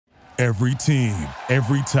Every team,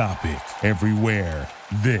 every topic, everywhere.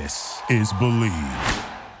 This is Believe.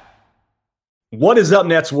 What is up,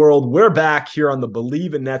 Nets world? We're back here on the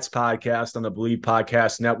Believe in Nets podcast on the Believe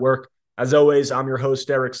Podcast Network. As always, I'm your host,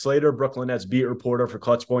 Eric Slater, Brooklyn Nets beat reporter for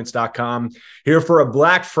ClutchPoints.com, here for a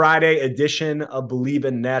Black Friday edition of Believe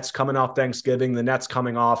in Nets, coming off Thanksgiving. The Nets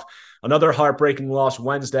coming off another heartbreaking loss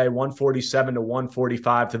Wednesday,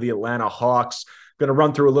 147-145 to the Atlanta Hawks. Going to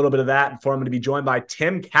run through a little bit of that before I'm going to be joined by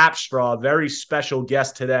Tim Capstraw, a very special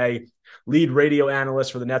guest today, lead radio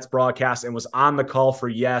analyst for the Nets broadcast, and was on the call for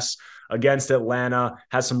Yes against Atlanta.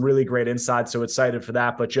 Has some really great insights, so excited for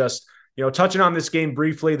that. But just, touching on this game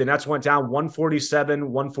briefly, the Nets went down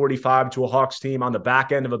 147-145 to a Hawks team on the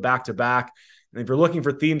back end of a back-to-back. And if you're looking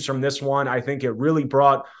for themes from this one, I think it really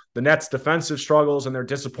brought the Nets' defensive struggles and their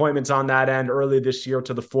disappointments on that end early this year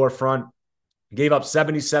to the forefront. Gave up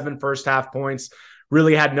 77 first-half points.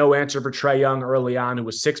 Really had no answer for Trae Young early on, who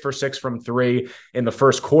was 6 for 6 from three in the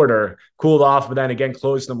first quarter. Cooled off, but then again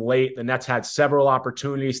closed them late. The Nets had several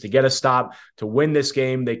opportunities to get a stop to win this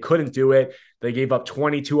game. They couldn't do it. They gave up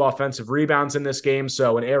 22 offensive rebounds in this game,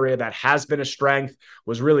 so an area that has been a strength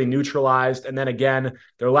was really neutralized. And then again,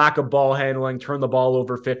 their lack of ball handling, turned the ball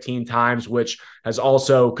over 15 times, which has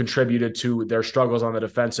also contributed to their struggles on the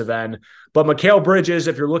defensive end. But Mikal Bridges,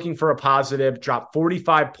 if you're looking for a positive, dropped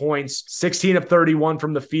 45 points, 16 of 31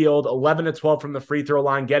 from the field, 11 of 12 from the free throw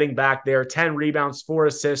line, getting back there, 10 rebounds, 4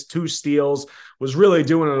 assists, 2 steals, was really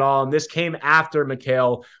doing it all. And this came after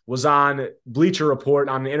Mikal was on Bleacher Report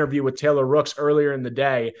on an interview with Taylor Rooks earlier in the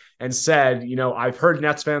day and said, I've heard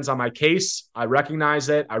Nets fans on my case. I recognize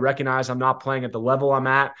it. I recognize I'm not playing at the level I'm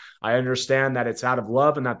at. I understand that it's out of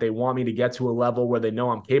love and that they want me to get to a level where they know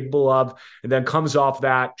I'm capable of. And then comes off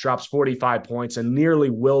that, drops 45 points and nearly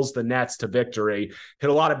wills the Nets to victory. Hit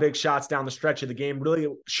a lot of big shots down the stretch of the game, really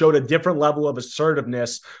showed a different level of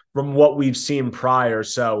assertiveness from what we've seen prior.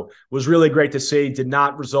 So it was really great to see. Did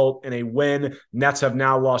not result in a win. Nets have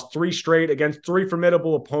now lost 3 straight against 3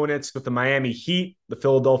 formidable opponents with the Miami Heat, the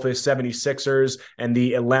Philadelphia 76ers, and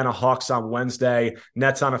the Atlanta Hawks on Wednesday.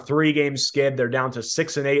 Nets on a 3-game skid. They're down to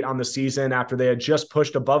 6-8 on the season after they had just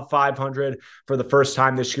pushed above 500 for the first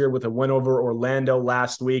time this year with a win over Orlando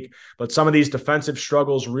last week. But some of these defensive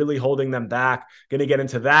struggles really holding them back. Going to get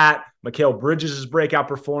into that. Mikal Bridges' breakout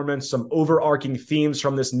performance, some overarching themes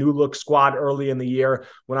from this new look squad early in the year,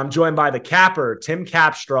 when I'm joined by the capper, Tim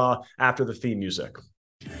Capstraw, after the theme music.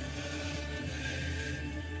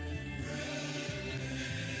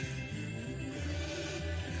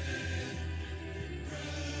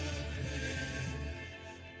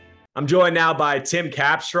 I'm joined now by Tim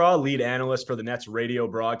Capstraw, lead analyst for the Nets radio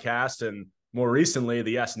broadcast and more recently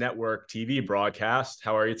the Yes Network TV broadcast.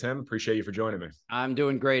 How are you, Tim? Appreciate you for joining me. I'm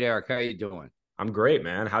doing great, Eric. How are you doing? I'm great,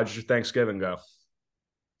 man. How did your Thanksgiving go?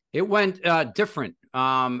 It went different.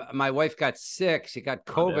 My wife got sick. She got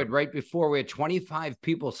COVID right before. We had 25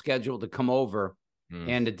 people scheduled to come over.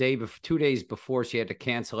 And the day before, 2 days before, she had to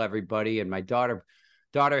cancel everybody. And my daughter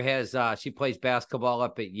has, she plays basketball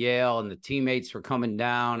up at Yale, and the teammates were coming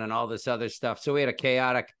down and all this other stuff. So we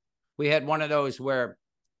had one of those where,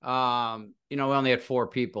 we only had 4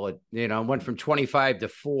 people. It, went from 25 to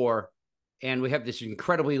 4. And we have this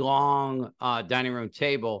incredibly long dining room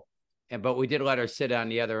table. But we did let her sit on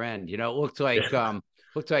the other end. It looked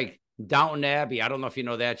like Downton Abbey. I don't know if you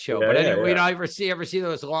know that show, but anyway, ever see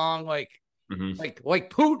those long, like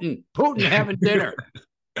Putin having dinner?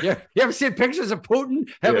 You ever see pictures of Putin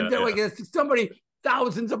having dinner? Like it's somebody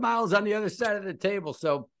thousands of miles on the other side of the table.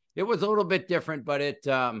 So it was a little bit different, but it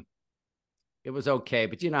was okay.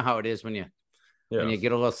 But you know how it is when you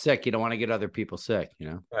get a little sick, you don't want to get other people sick.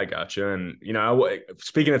 I got you. And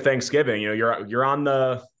speaking of Thanksgiving, you're on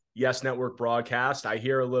the Yes Network broadcast. I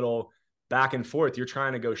hear a little back and forth. You're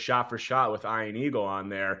trying to go shot for shot with Iron Eagle on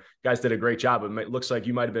there. You guys did a great job. It looks like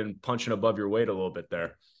you might have been punching above your weight a little bit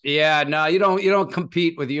there. Yeah, no, you don't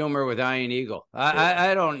compete with humor with Iron Eagle.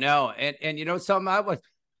 I don't know. And something,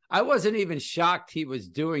 I wasn't even shocked he was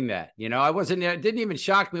doing that. It didn't even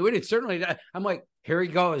shock me. I'm like, here he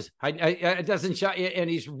goes. It doesn't shock you. And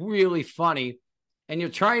he's really funny. And you're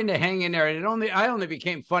trying to hang in there. And I only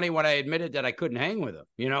became funny when I admitted that I couldn't hang with him.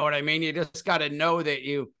 You know what I mean? You just got to know that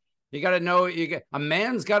a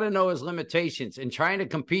man's got to know his limitations, and trying to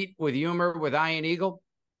compete with humor with Iron Eagle,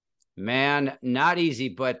 man, not easy.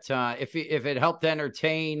 But if it helped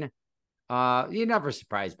entertain, you're never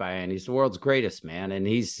surprised by Iron. He's the world's greatest, man. And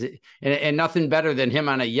he's nothing better than him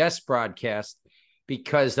on a Yes broadcast,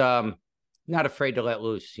 because not afraid to let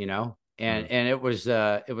loose, and it was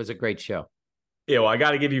a great show. Yeah, well, I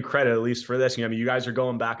got to give you credit at least for this. You guys are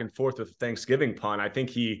going back and forth with the Thanksgiving pun. I think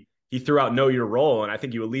he he threw out know your role, and I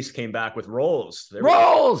think you at least came back with rolls.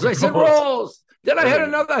 Rolls. I said rolls. Then I had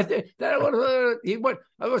another. That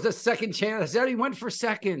was a second chance. I said he went for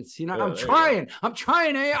seconds. I'm trying. I'm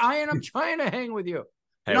trying, Ian. I'm trying to hang with you.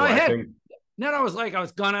 Hey, well, then I was like, I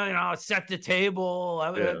was gonna, set the table,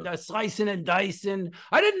 slicing and dicing.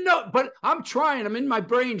 I didn't know, but I'm trying. I'm in my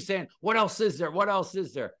brain saying, what else is there? What else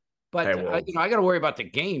is there? But I got to worry about the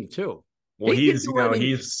game too. Well,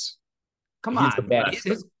 come on, man.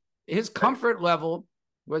 His comfort level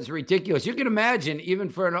was ridiculous. You can imagine, even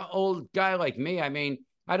for an old guy like me. I mean,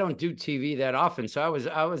 I don't do TV that often, so I was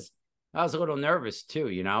a little nervous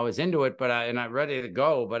too. I was into it, but I'm ready to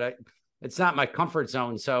go. But it's not my comfort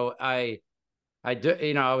zone, so I do.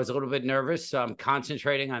 I was a little bit nervous. So I'm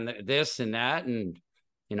concentrating on this and that, and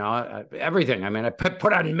everything. I mean, I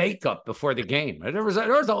put on makeup before the game. There was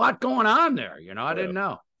a lot going on there. I didn't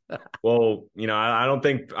know. Well, I don't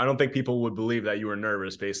think people would believe that you were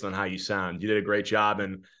nervous based on how you sound. You did a great job,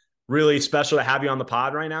 and really special to have you on the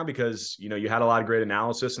pod right now because, you had a lot of great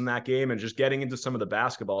analysis in that game and just getting into some of the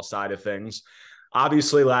basketball side of things.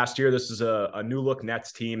 Obviously, last year, this is a new look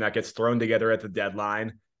Nets team that gets thrown together at the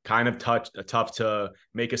deadline. Kind of tough to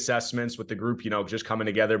make assessments with the group, just coming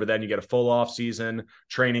together. But then you get a full off season,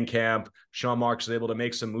 training camp. Sean Marks is able to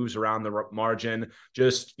make some moves around the margin.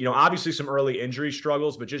 Just, obviously some early injury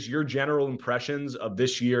struggles, but just your general impressions of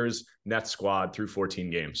this year's Nets squad through 14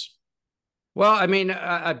 games. Well, I mean,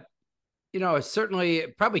 certainly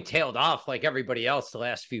probably tailed off like everybody else the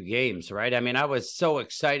last few games, right? I mean, I was so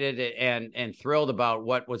excited and thrilled about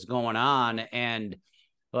what was going on, and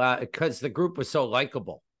because the group was so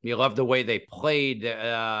likable. You love the way they played.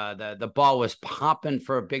 The ball was popping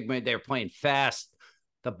for a big minute. They were playing fast.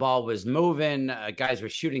 The ball was moving. Guys were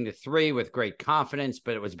shooting the three with great confidence,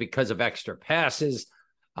 but it was because of extra passes.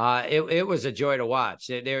 It was a joy to watch.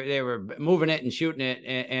 They were moving it and shooting it,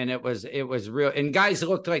 and it was real. And guys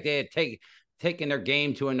looked like they had taken their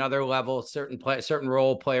game to another level. Certain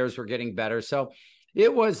role players were getting better. So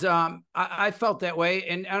it was. I felt that way,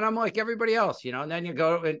 and I'm like everybody else, And then you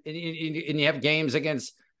go and you have games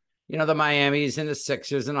against, the Miamis and the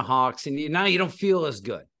Sixers and the Hawks, and now you don't feel as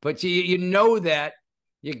good. But you know that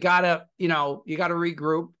you gotta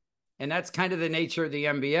regroup. And that's kind of the nature of the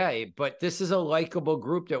NBA. But this is a likable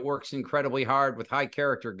group that works incredibly hard with high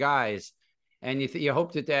character guys. And you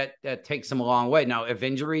hope that takes them a long way. Now, if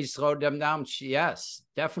injuries slowed them down, yes,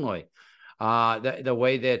 definitely. The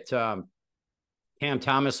way that Cam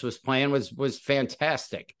Thomas was playing was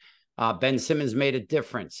fantastic. Ben Simmons made a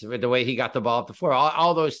difference with the way he got the ball off the floor,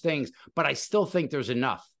 all those things. But I still think there's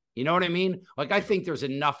enough. You know what I mean? Like, I think there's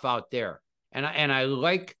enough out there. And I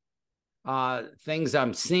like things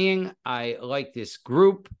I'm seeing. I like this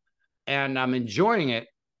group and I'm enjoying it,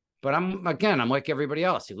 but I'm like everybody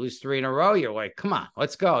else. You lose 3 in a row, you're like, come on,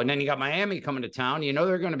 let's go. And then you got Miami coming to town.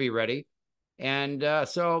 They're going to be ready. And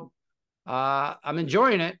so I'm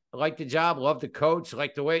enjoying it. I like the job. Love the coach.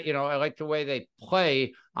 Like the way, I like the way they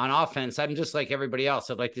play on offense. I'm just like everybody else.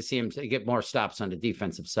 I'd like to see him get more stops on the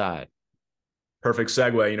defensive side. Perfect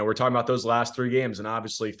segue. We're talking about those last 3 games and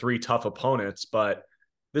obviously 3 tough opponents, but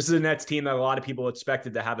this is a Nets team that a lot of people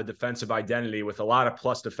expected to have a defensive identity with a lot of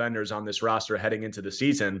plus defenders on this roster heading into the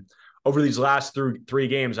season. Over these last 3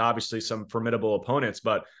 games, obviously some formidable opponents,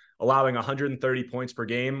 but allowing 130 points per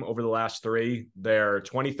game over the last 3. They're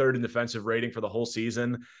 23rd in defensive rating for the whole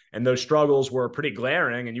season. And those struggles were pretty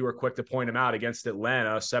glaring, and you were quick to point them out against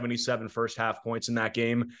Atlanta. 77 first half points in that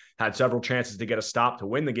game, had several chances to get a stop to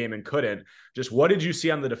win the game and couldn't. Just what did you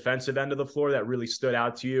see on the defensive end of the floor that really stood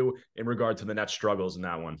out to you in regard to the Nets struggles in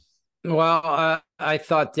that one? Well, I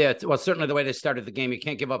thought that, certainly the way they started the game, you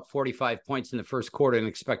can't give up 45 points in the first quarter and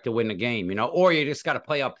expect to win the game, or you just got to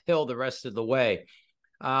play uphill the rest of the way.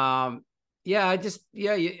 I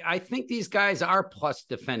think these guys are plus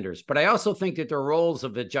defenders, but I also think that their roles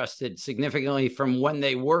have adjusted significantly from when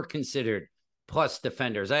they were considered plus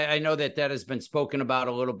defenders. I know that has been spoken about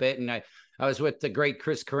a little bit, and I was with the great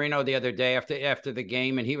Chris Carino the other day after the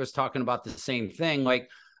game, and he was talking about the same thing. Like,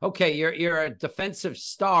 okay, you're a defensive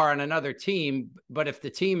star on another team, but if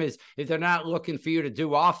they're not looking for you to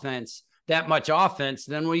do that much offense,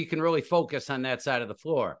 then you can really focus on that side of the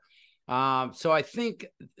floor. So I think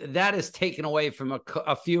that is taken away from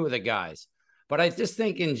a few of the guys. But I just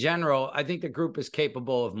think in general, I think the group is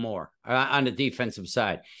capable of more on the defensive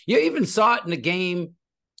side. You even saw it in the game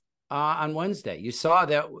on Wednesday. You saw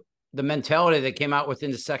that the mentality that came out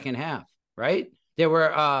within the second half, right? They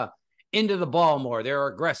were into the ball more. They're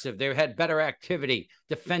aggressive. They had better activity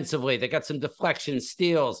defensively. They got some deflections,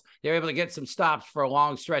 steals. They're able to get some stops for a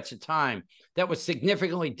long stretch of time. That was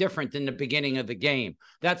significantly different than the beginning of the game.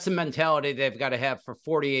 That's the mentality they've got to have for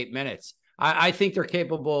 48 minutes. I think they're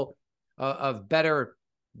capable of better,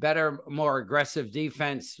 more aggressive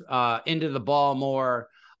defense, into the ball more,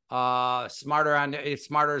 smarter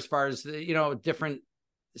as far as, different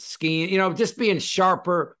scheme, just being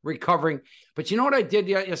sharper, recovering. But you know what I did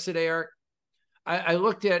yesterday, Eric? I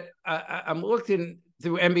looked at, I'm looking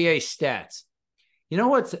through NBA stats. You know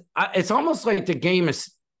what's, it's almost like the game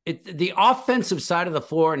is, the offensive side of the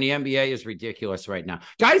floor in the NBA is ridiculous right now.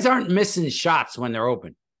 Guys aren't missing shots when they're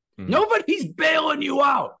open. Mm-hmm. Nobody's bailing you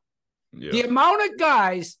out. Yeah. The amount of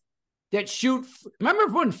guys that shoot,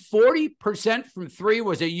 remember when 40% from three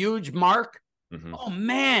was a huge mark? Mm-hmm. Oh,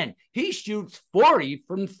 man, he shoots 40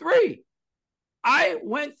 from three. I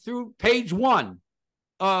went through page 1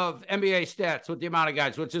 of NBA stats with the amount of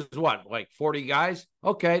guys, which is what, like 40 guys?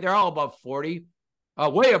 Okay, they're all above 40,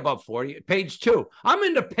 way above 40. Page 2. I'm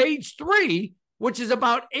into page 3, which is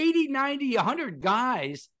about 80, 90, 100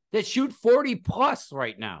 guys that shoot 40 plus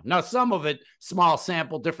right now. Now, some of it, small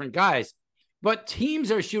sample, different guys. But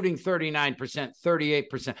teams are shooting 39%,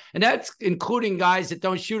 38%. And that's including guys that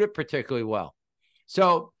don't shoot it particularly well.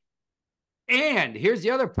 So, and here's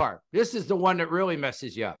the other part. This is the one that really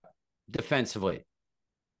messes you up defensively.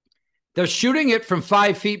 They're shooting it from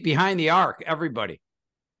 5 feet behind the arc, everybody.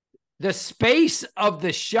 The space of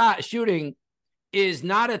the shooting is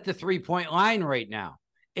not at the 3-point line right now.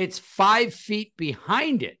 It's 5 feet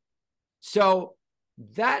behind it. So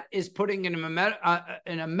that is putting an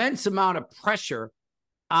immense amount of pressure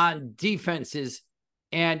on defenses.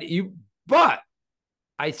 But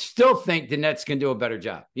I still think the Nets can do a better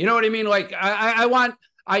job. You know what I mean? Like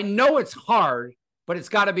I know it's hard, but it's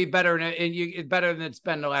got to be better better than it's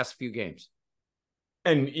been the last few games.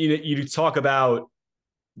 And you talk about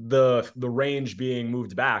the range being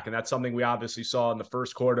moved back, and that's something we obviously saw in the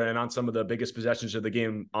first quarter and on some of the biggest possessions of the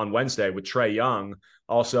game on Wednesday with Trae Young.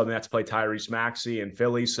 Also, the Nets play Tyrese Maxey in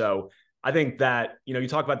Philly. So I think that, you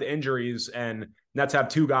talk about the injuries, and Nets have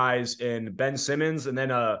 2 guys in Ben Simmons and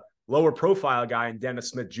then a lower profile guy in Dennis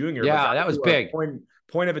Smith Jr. Yeah, that was big.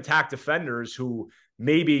 Point of attack defenders who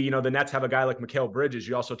maybe, the Nets have a guy like Mikal Bridges.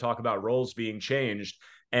 You also talk about roles being changed,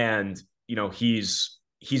 and,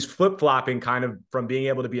 he's flip-flopping kind of from being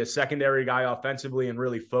able to be a secondary guy offensively and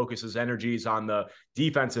really focus his energies on the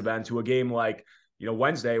defensive end to a game like,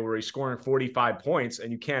 Wednesday where he's scoring 45 points,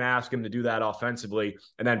 and you can't ask him to do that offensively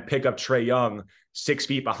and then pick up Trae Young 6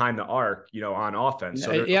 feet behind the arc, on offense.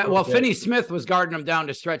 So well, Finney Smith was guarding him down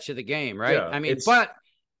the stretch of the game, right? Yeah, I mean,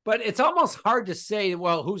 but it's almost hard to say,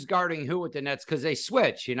 well, who's guarding who with the Nets, because they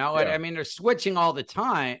switch, Yeah. I mean, they're switching all the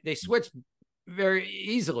time. They switch very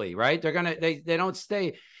easily, right? They don't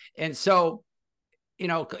stay. And so,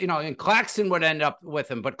 and Claxton would end up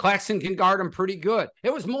with him, but Claxton can guard him pretty good.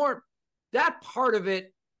 It was more that part of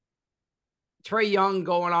it. Trae Young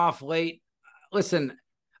going off late. Listen,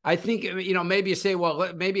 I think, maybe you say,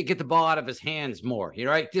 well, maybe get the ball out of his hands more,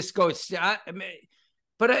 right? Just go.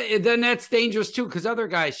 But then that's dangerous too, because other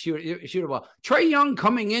guys shoot a ball. Trae Young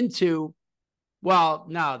coming into,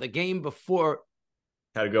 the game before,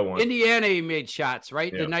 had a good one. Indiana, he made shots,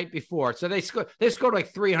 right? Yeah. The night before. So they scored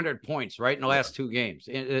like 300 points, right? In the last 2 games.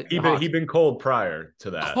 He'd been cold prior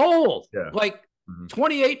to that. Cold. Yeah. Like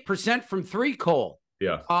 28% from 3 cold.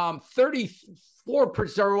 Yeah.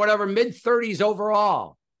 34% or whatever, mid-30s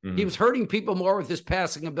overall. Mm-hmm. He was hurting people more with his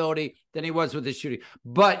passing ability than he was with his shooting.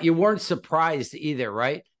 But you weren't surprised either,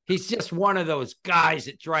 right? He's just one of those guys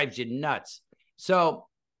that drives you nuts. So,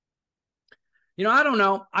 I don't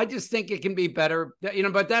know. I just think it can be better,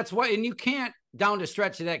 but that's why. And you can't, down the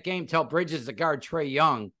stretch of that game, tell Bridges to guard Trae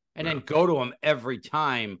Young and then go to him every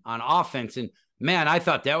time on offense. And man, I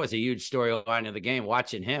thought that was a huge storyline of the game,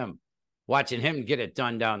 watching him get it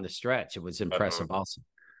done down the stretch. It was impressive also.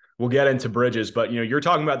 We'll get into Bridges, but, you're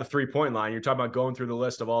talking about the 3-point line. You're talking about going through the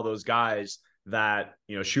list of all those guys that,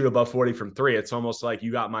 shoot above 40 from 3. It's almost like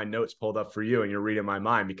you got my notes pulled up for you and you're reading my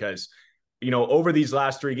mind, because over these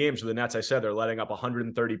last 3 games with the Nets, I said they're letting up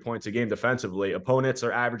 130 points a game defensively. Opponents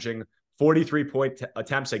are averaging 43 point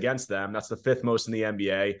attempts against them. That's the 5th most in the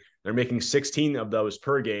NBA. They're making 16 of those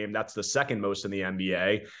per game. That's the 2nd most in the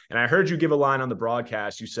NBA. And I heard you give a line on the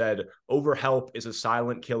broadcast. You said overhelp is a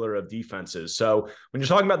silent killer of defenses. So when you're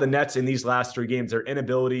talking about the Nets in these last 3 games, their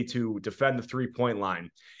inability to defend the 3-point line,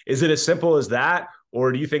 is it as simple as that?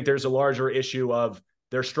 Or do you think there's a larger issue of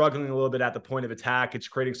they're struggling a little bit at the point of attack? It's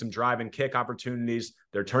creating some drive and kick opportunities.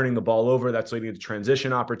 They're turning the ball over. That's leading to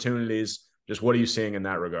transition opportunities. Just what are you seeing in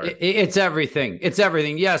that regard? It's everything. It's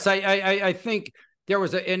everything. Yes, I think there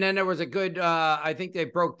was a good, I think they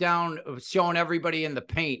broke down showing everybody in the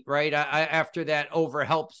paint, right? After that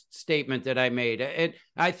overhelp statement that I made.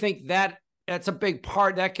 I think that's a big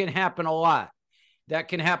part. That can happen a lot.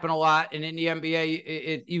 And in the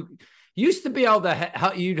NBA, you used to be able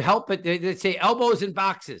to, you'd help it. They'd say elbows and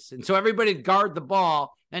boxes. And so everybody'd guard the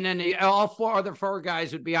ball. And then all four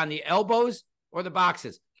guys would be on the elbows or the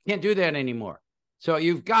boxes. You can't do that anymore. So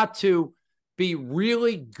you've got to be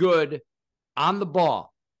really good on the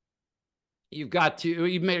ball. You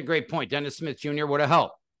made a great point. Dennis Smith Jr. would have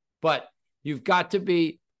helped. But you've got to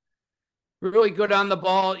be really good on the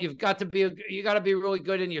ball. You got to be really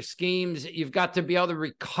good in your schemes. You've got to be able to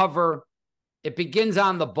recover. It begins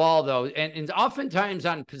on the ball, though. And oftentimes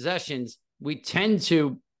on possessions, we tend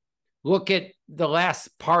to look at the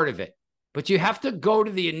last part of it. But you have to go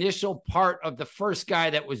to the initial part of the first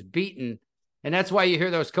guy that was beaten. And that's why you hear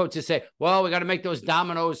those coaches say, well, we got to make those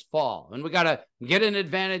dominoes fall. And we got to get an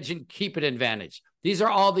advantage and keep an advantage. These are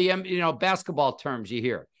all the basketball terms you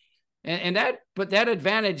hear. But that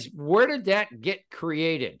advantage, where did that get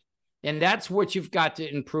created? And that's what you've got to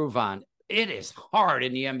improve on. It is hard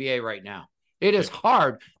in the NBA right now. It is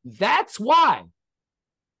hard. That is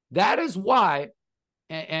why.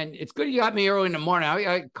 And it's good you got me early in the morning.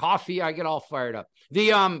 I coffee, I get all fired up.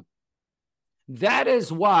 That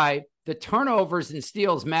is why the turnovers and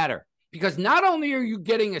steals matter, because not only are you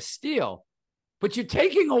getting a steal, but you're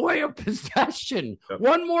taking away a possession,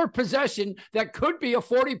 one more possession that could be a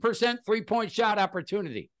 40% 3-point shot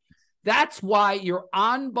opportunity. That's why your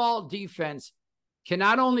on-ball defense can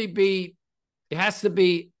not only be, it has to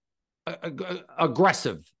be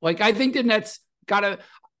aggressive. Like, I think the Nets got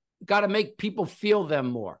to make people feel them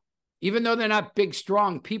more. Even though they're not big,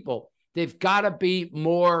 strong people, they've got to be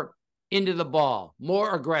more into the ball,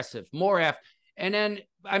 more aggressive, more after. And then,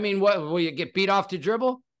 I mean, what will you get beat off to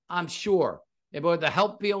dribble? I'm sure. Will the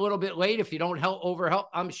help be a little bit late if you don't overhelp?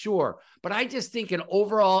 I'm sure. But I just think an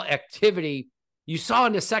overall activity you saw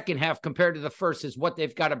in the second half compared to the first is what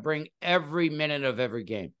they've got to bring every minute of every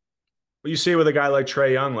game. Well, you see with a guy like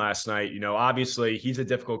Trae Young last night, obviously he's a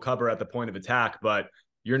difficult cover at the point of attack, but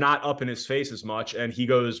you're not up in his face as much. And he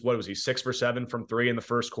goes, 6 for 7 from 3 in the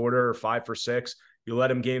first quarter, or 5 for 6. You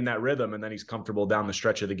let him gain that rhythm, and then he's comfortable down the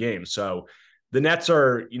stretch of the game. So the Nets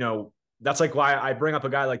are, that's like why I bring up a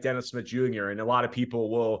guy like Dennis Smith Jr. And a lot of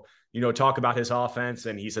people will, talk about his offense,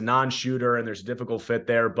 and he's a non-shooter and there's a difficult fit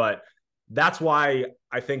there. But that's why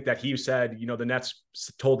I think that he said, the Nets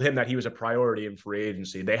told him that he was a priority in free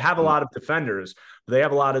agency. They have a lot of defenders. They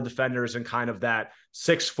have a lot of defenders in kind of that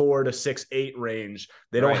 6'4" to 6'8" range.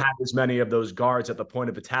 They don't have as many of those guards at the point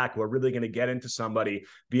of attack who are really going to get into somebody,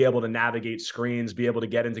 be able to navigate screens, be able to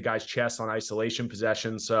get into guys' chests on isolation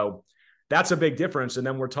possessions. So that's a big difference. And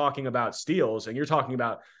then we're talking about steals, and you're talking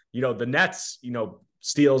about, the Nets,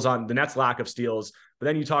 steals on the Nets' lack of steals. But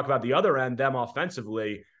then you talk about the other end, them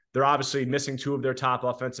offensively. They're obviously missing 2 of their top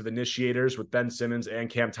offensive initiators with Ben Simmons and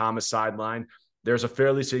Cam Thomas sideline. There's a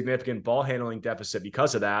fairly significant ball handling deficit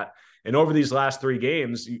because of that. And over these last 3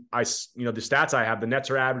 games, the stats I have, the Nets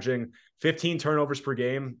are averaging 15 turnovers per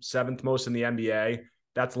game, 7th most in the NBA.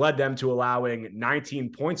 That's led them to allowing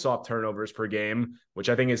 19 points off turnovers per game, which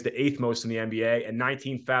I think is the 8th most in the NBA, and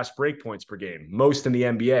 19 fast break points per game, most in the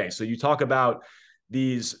NBA. So you talk about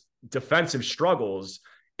these defensive struggles,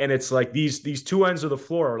 and it's like these 2 ends of the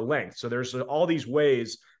floor are linked. So there's all these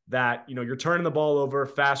ways that, you're turning the ball over,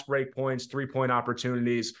 fast break points, 3-point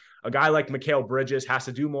opportunities. A guy like Mikal Bridges has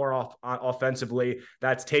to do more offensively.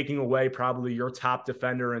 That's taking away probably your top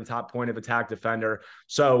defender and top point of attack defender.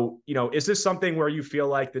 So, is this something where you feel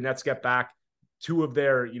like the Nets get back 2 of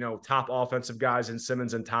their, top offensive guys in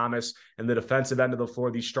Simmons and Thomas, and the defensive end of the floor,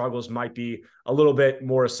 these struggles might be a little bit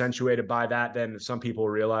more accentuated by that than some people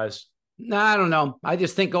realize? No, I don't know. I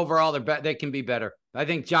just think overall they can be better. I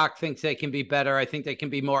think Jock thinks they can be better. I think they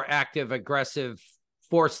can be more active, aggressive,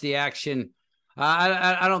 force the action.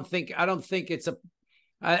 I don't think it's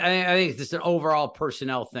I think it's an overall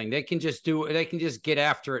personnel thing. They can just get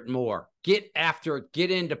after it more. Get after it,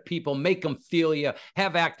 get into people, make them feel you,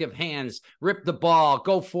 have active hands, rip the ball,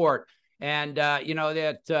 go for it. And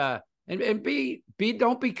and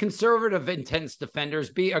don't be conservative, intense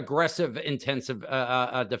defenders, be aggressive, intensive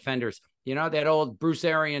defenders. That old Bruce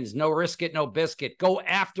Arians, no risk it, no biscuit. Go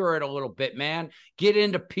after it a little bit, man. Get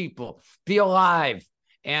into people, be alive,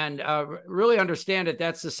 and really understand that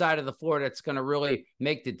that's the side of the floor that's going to really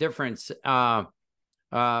make the difference, for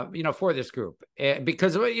this group.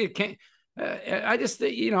 Because you can't, I just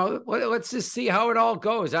think, let's just see how it all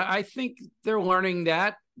goes. I think they're learning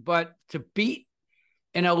that, but to beat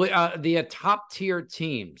and the top tier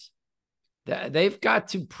teams, they've got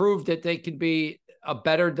to prove that they can be a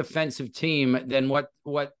better defensive team than what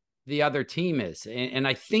the other team is. And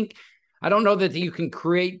I don't know that you can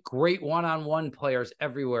create great one-on-one players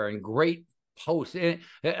everywhere and great posts.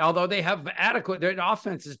 Although they have their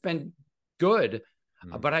offense has been good,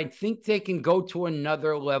 but I think they can go to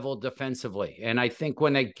another level defensively. And I think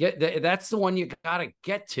when they that's the one you got to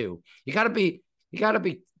get to. You got to be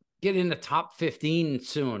get in the top 15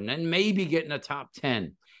 soon, and maybe get in the top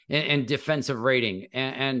 10 in defensive rating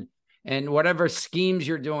and whatever schemes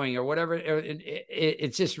you're doing or whatever.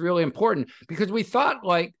 It's just really important, because we thought,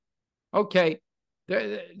 like, okay,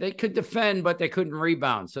 they could defend, but they couldn't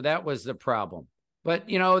rebound. So that was the problem. But,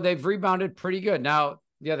 they've rebounded pretty good. Now,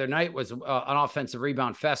 the other night was an offensive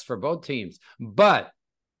rebound fest for both teams. But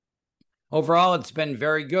overall, it's been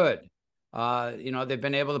very good. They've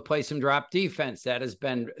been able to play some drop defense. That has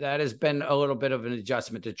been a little bit of an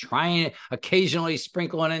adjustment, to try and occasionally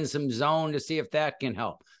sprinkling in some zone to see if that can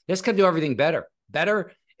help. This can do everything better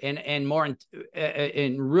and more,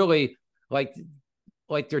 and really like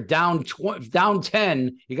they're down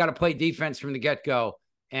 10. You got to play defense from the get-go.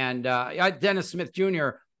 And Dennis Smith Jr.,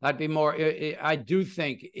 I do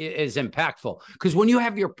think is impactful, because when you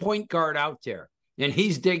have your point guard out there and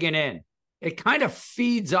he's digging in, it kind of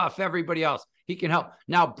feeds off everybody else. He can help.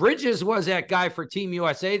 Now, Bridges was that guy for Team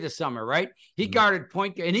USA this summer, right? He guarded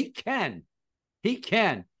point, and he can,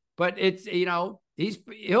 but it's, he's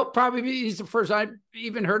the first I've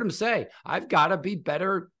even heard him say, I've got to be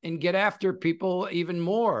better and get after people even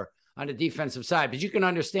more on the defensive side. But you can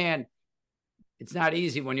understand it's not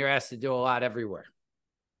easy when you're asked to do a lot everywhere.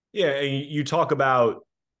 Yeah. And you talk about,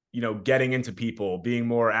 getting into people, being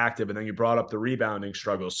more active, and then you brought up the rebounding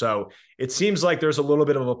struggle. So it seems like there's a little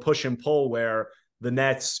bit of a push and pull where the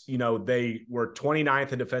Nets, they were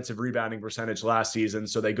 29th in defensive rebounding percentage last season.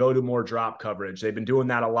 So they go to more drop coverage. They've been doing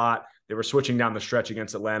that a lot. They were switching down the stretch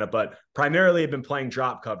against Atlanta, but primarily have been playing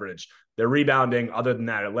drop coverage. Their rebounding, other than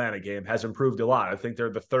that Atlanta game, has improved a lot. I think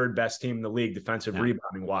they're the third best team in the league defensive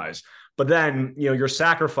rebounding wise. But then, you're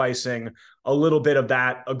sacrificing a little bit of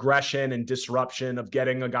that aggression and disruption of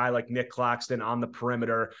getting a guy like Nick Claxton on the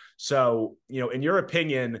perimeter. So, in your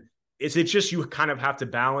opinion, is it just you kind of have to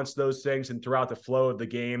balance those things, and throughout the flow of the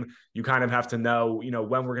game, you kind of have to know,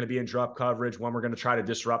 when we're going to be in drop coverage, when we're going to try to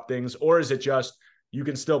disrupt things? Or is it just you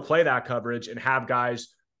can still play that coverage and have guys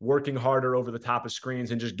working harder over the top of screens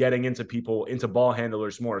and just getting into people, into ball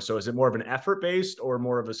handlers more? So is it more of an effort-based or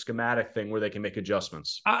more of a schematic thing where they can make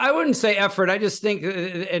adjustments? I wouldn't say effort. I just think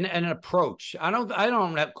an approach. I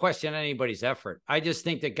don't question anybody's effort. I just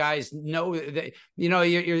think that guys know that,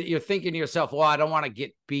 you're thinking to yourself, well, I don't want to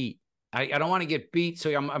get beat. I don't want to get beat, so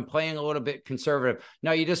I'm playing a little bit conservative.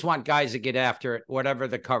 No, you just want guys to get after it, whatever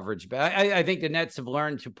the coverage. But I think the Nets have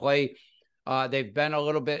learned to play. They've been a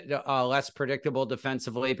little bit less predictable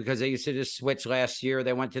defensively, because they used to just switch last year.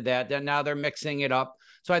 They went to that. Then now they're mixing it up.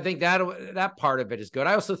 So I think that part of it is good.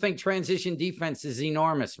 I also think transition defense is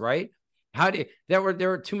enormous, right? There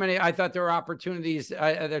were too many. I thought there were opportunities.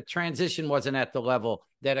 The transition wasn't at the level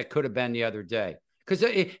that it could have been the other day. Because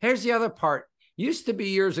here's the other part. Used to be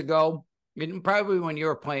years ago, and probably when you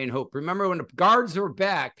were playing hoop. Remember when the guards were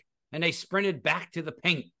back and they sprinted back to the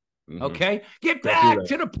paint? Mm-hmm. Okay, get back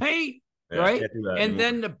to the paint. Yeah, right. And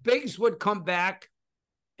then the bigs would come back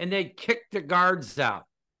and they'd kick the guards out.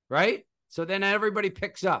 Right. So then everybody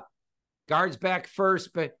picks up. Guards back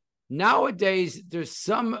first. But nowadays, there's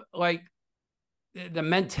some, like, the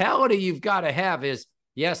mentality you've got to have is,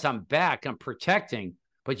 yes, I'm back, I'm protecting,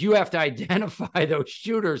 but you have to identify those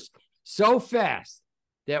shooters so fast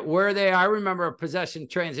that where they are. I remember a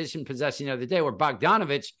transition possession the other day where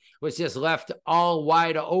Bogdanovich was just left all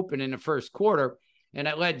wide open in the first quarter. And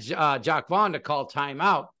it led Jacques Vaughn to call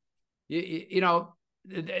timeout.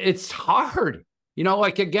 It's hard.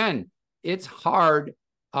 Again, it's hard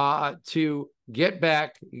to get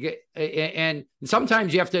back. And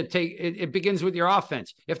sometimes you have to take, it begins with your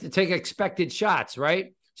offense. You have to take expected shots,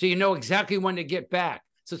 right? So you know exactly when to get back.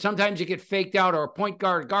 So sometimes you get faked out, or a point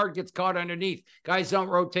guard gets caught underneath. Guys don't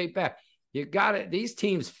rotate back. You got it. These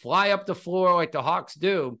teams fly up the floor like the Hawks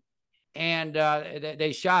do. And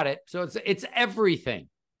they shot it. So it's everything.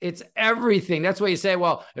 It's everything. That's why you say,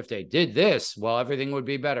 well, if they did this, well, everything would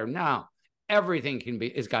be better. No, everything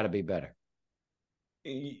it's got to be better.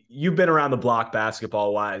 You've been around the block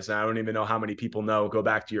basketball wise. And I don't even know how many people go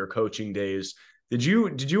back to your coaching days. Did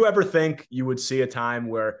you ever think you would see a time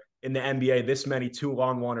where in the NBA, this many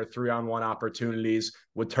 2-on-1 or 3-on-1 opportunities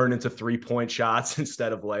would turn into 3-point shots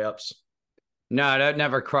instead of layups? No, that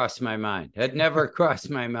never crossed my mind.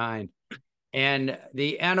 And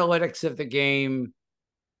the analytics of the game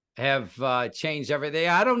have changed everything.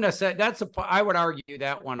 I don't necessarily. I would argue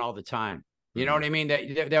that one all the time. You know what I mean? That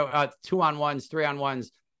 2-on-1s, 3-on-1s.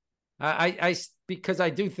 Because I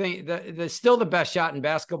do think the still the best shot in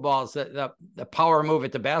basketball is the power move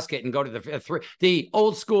at the basket and go to the three. The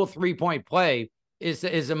old school 3-point play is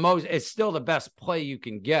still the best play you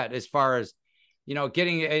can get as far as,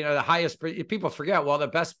 getting the highest. People forget, well, the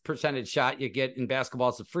best percentage shot you get in basketball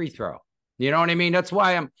is a free throw. You know what I mean? That's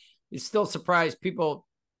why I'm still surprised people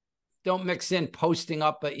don't mix in posting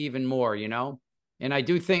up even more, And I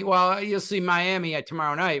do think, well, you'll see Miami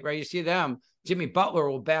tomorrow night, right? You see them. Jimmy Butler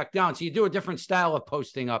will back down. So you do a different style of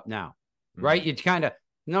posting up now, right? You kind of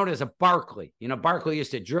notice a Barkley. Barkley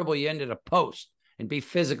used to dribble you into the post and be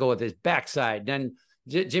physical with his backside. Then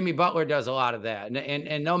Jimmy Butler does a lot of that.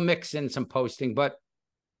 And they'll mix in some posting. But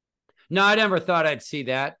no, I never thought I'd see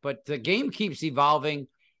that. But the game keeps evolving.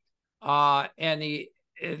 And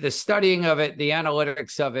the studying of it, the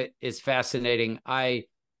analytics of it is fascinating. And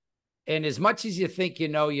as much as you think you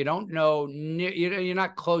don't know, you're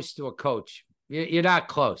not close to a coach. You're not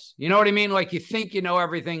close. You know what I mean? Like you think you know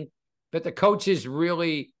everything, but the coaches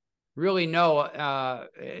really know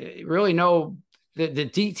the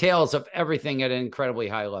details of everything at an incredibly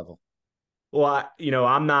high level. Well,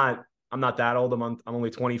 I'm not that old. I'm only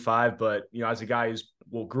 25, but as a guy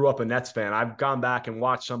who grew up a Nets fan, I've gone back and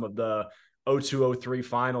watched some of the 02-03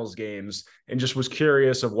 finals games and just was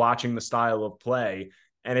curious of watching the style of play.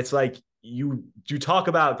 And it's like you talk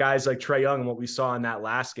about guys like Trae Young and what we saw in that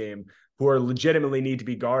last game, who are legitimately need to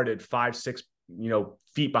be guarded 5-6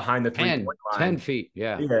 feet behind the 3-point line. 10 feet,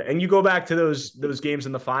 yeah. And you go back to those games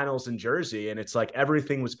in the finals in Jersey, and it's like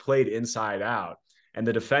everything was played inside out, and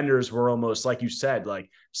the defenders were almost, like you said,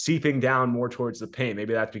 like seeping down more towards the paint.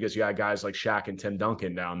 Maybe that's because you had guys like Shaq and Tim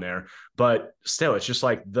Duncan down there, but still, it's just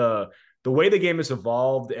like the way the game has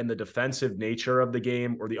evolved and the defensive nature of the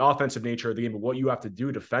game, or the offensive nature of the game, of what you have to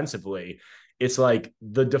do defensively. It's like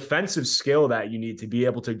the defensive skill that you need to be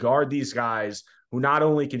able to guard these guys who not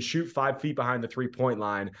only can shoot 5 feet behind the 3-point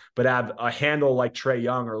line, but have a handle like Trae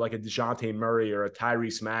Young or like a DeJounte Murray or a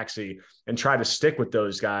Tyrese Maxey, and try to stick with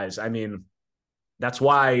those guys. I mean, that's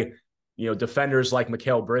why, defenders like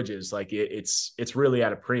Mikal Bridges, like it's really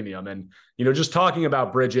at a premium. And, just talking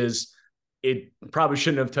about Bridges, it probably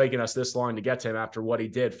shouldn't have taken us this long to get to him after what he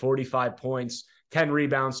did. 45 points, 10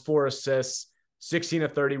 rebounds, 4 assists, 16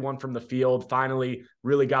 of 31 from the field, finally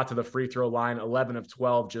really got to the free throw line, 11 of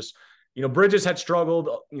 12. Just, Bridges had struggled,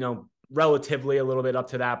 relatively a little bit up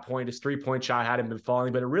to that point. His 3-point shot hadn't been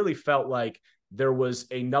falling, but it really felt like there was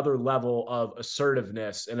another level of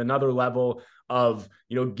assertiveness and another level of,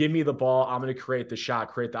 give me the ball. I'm going to create the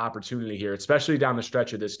shot, create the opportunity here, especially down the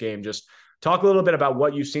stretch of this game. Just talk a little bit about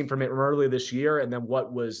what you've seen from it early this year, and then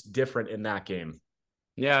what was different in that game.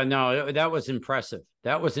 Yeah, no, that was impressive.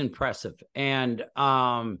 And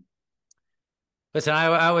listen,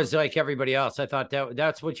 I was like everybody else. I thought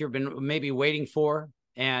that's what you've been maybe waiting for.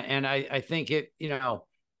 And I think it,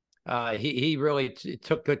 he really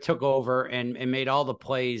took over and made all the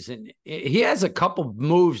plays. And he has a couple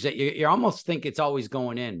moves that you almost think it's always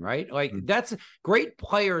going in, right? Like that's great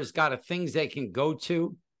players got things they can go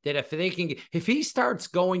to, that if he starts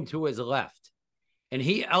going to his left and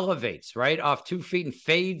he elevates right off 2 feet and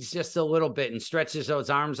fades just a little bit and stretches those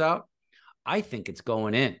arms out, I think it's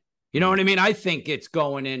going in. You know what I mean? I think it's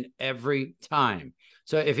going in every time.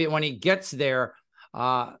 So when he gets there,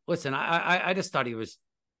 listen, I just thought he was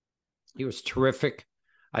terrific.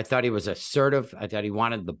 I thought he was assertive. I thought he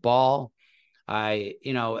wanted the ball.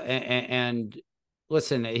 And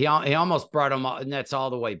listen, he almost brought him Nets all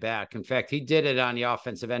the way back. In fact, he did it on the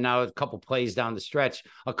offensive end. Now a couple plays down the stretch,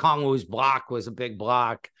 Okongwu's block was a big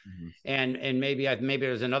block, and maybe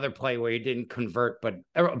there was another play where he didn't convert. But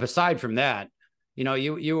aside from that,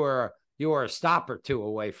 you were a stop or two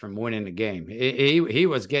away from winning the game. He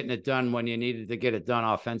was getting it done when you needed to get it done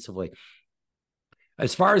offensively.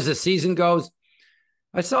 As far as the season goes,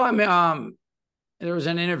 I saw him. There was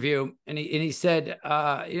an interview, and he said,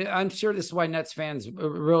 I'm sure this is why Nets fans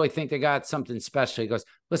really think they got something special. He goes,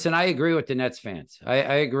 listen, I agree with the Nets fans. I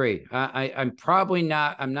agree. I'm probably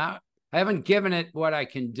not. I haven't given it what I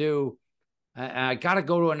can do. I got to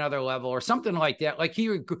go to another level or something like that. Like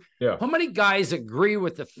how many guys agree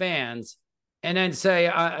with the fans and then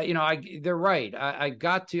say, they're right. I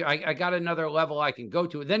got another level I can go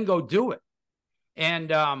to, then go do it.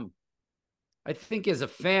 And I think as a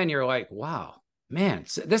fan, you're like, wow, man,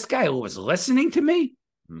 this guy was listening to me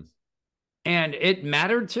and it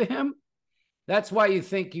mattered to him. That's why you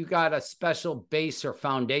think you got a special base or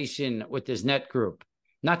foundation with this net group.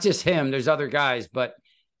 Not just him. There's other guys, but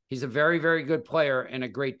he's a very, very good player and a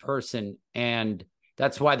great person. And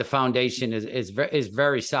That's why the foundation is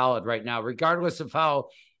very solid right now, regardless of how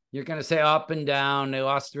you're going to say up and down. They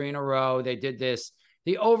lost 3 in a row. They did this.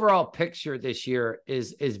 The overall picture this year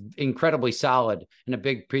is incredibly solid, and a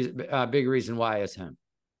big reason why is him.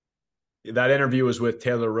 That interview was with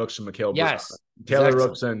Taylor Rooks and Mikal Bridges. Yes, Taylor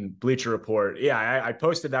Rooks and Bleacher Report. Yeah, I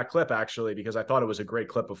posted that clip actually because I thought it was a great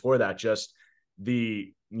clip before that. Just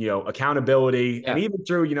the accountability, and even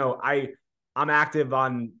through I'm active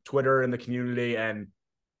on Twitter in the community, and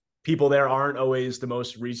people there aren't always the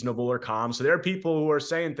most reasonable or calm. So there are people who are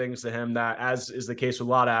saying things to him that, as is the case with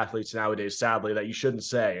a lot of athletes nowadays, sadly, that you shouldn't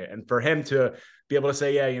say. And for him to be able to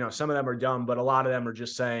say, yeah, some of them are dumb, but a lot of them are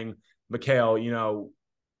just saying, Mikal,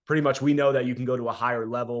 pretty much we know that you can go to a higher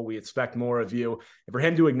level. We expect more of you. And for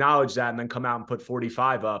him to acknowledge that and then come out and put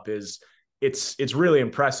 45 up it's really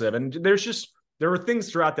impressive. And there were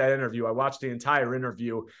things throughout that interview. I watched the entire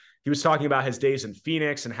interview. He was talking about his days in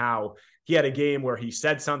Phoenix and how he had a game where he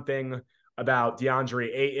said something about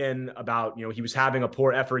DeAndre Ayton, about, he was having a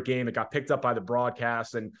poor effort game. It got picked up by the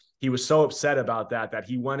broadcast, and he was so upset about that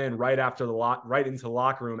he went in right into the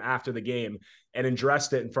locker room after the game and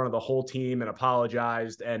addressed it in front of the whole team and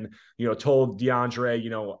apologized and, told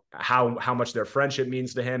DeAndre, how much their friendship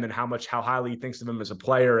means to him and how highly he thinks of him as a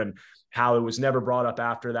player and how it was never brought up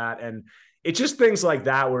after that. And it's just things like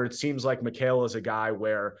that where it seems like Mikal is a guy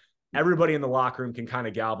where everybody in the locker room can kind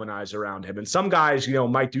of galvanize around him. And some guys,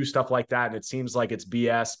 might do stuff like that and it seems like it's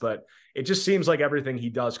BS, but it just seems like everything he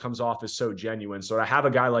does comes off as so genuine. So to have a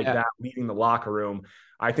guy like that leading the locker room,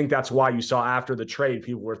 I think that's why you saw after the trade,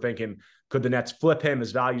 people were thinking, could the Nets flip him?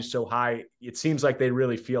 His value's so high. It seems like they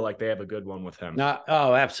really feel like they have a good one with him.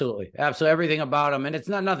 Oh, absolutely. Absolutely. Everything about him. And it's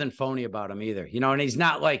nothing phony about him either, and he's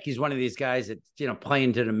not like he's one of these guys that,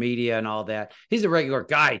 playing to the media and all that. He's a regular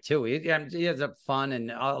guy too. He has fun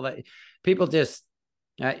and all that. People just,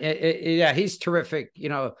 he's terrific.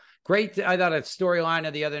 Great. I thought a storyline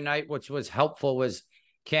of the other night, which was helpful, was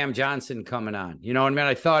Cam Johnson coming on.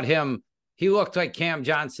 I thought he looked like Cam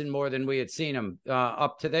Johnson more than we had seen him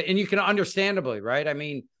up to that. And you can understandably, right? I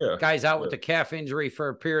mean, guy's out with a calf injury for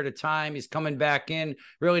a period of time. He's coming back in,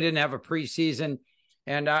 really didn't have a preseason.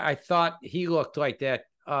 And I thought he looked like that,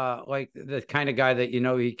 like the kind of guy that,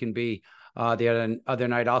 he can be the other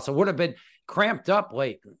night. Also would have been cramped up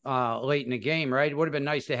late in the game, right? It would have been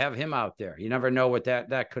nice to have him out there. You never know what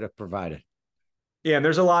that could have provided. Yeah, and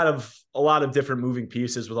there's a lot of different moving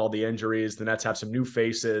pieces with all the injuries. The Nets have some new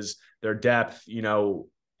faces. Their depth,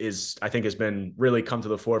 I think has been really come to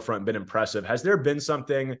the forefront, been impressive. Has there been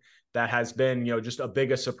something that has been, just a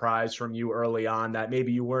biggest surprise from you early on that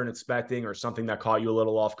maybe you weren't expecting, or something that caught you a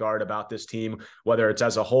little off guard about this team, whether it's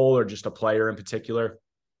as a whole or just a player in particular?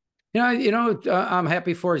 I'm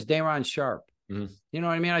happy for his Day'Ron Sharpe. Mm-hmm. You know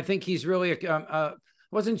what I mean? I think he's really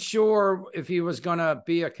wasn't sure if he was going to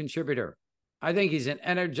be a contributor. I think he's an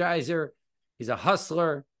energizer. He's a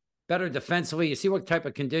hustler, better defensively. You see what type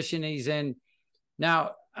of condition he's in.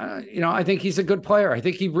 Now, I think he's a good player. I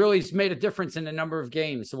think he really's made a difference in a number of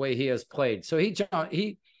games, the way he has played. So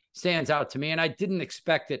he stands out to me, and I didn't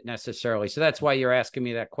expect it necessarily. So that's why you're asking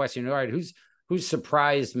me that question. All right, who's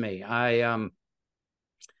surprised me? And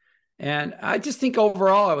I just think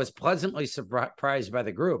overall I was pleasantly surprised by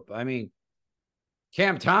the group. I mean,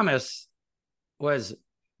 Cam Thomas was...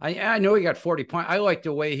 I know he got 40 points. I like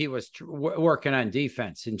the way he was working on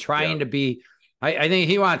defense and trying to be. I think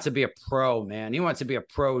he wants to be a pro, man. He wants to be a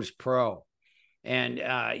pro's pro. And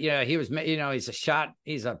he was. He's a shot.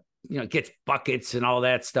 He's gets buckets and all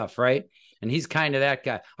that stuff, right? And he's kind of that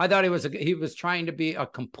guy. I thought he was trying to be a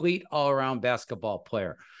complete all around basketball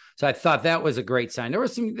player. So I thought that was a great sign.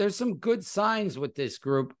 There's some good signs with this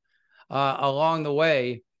group along the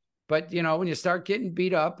way. But, when you start getting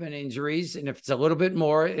beat up and injuries, and if it's a little bit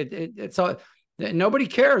more, it's all, nobody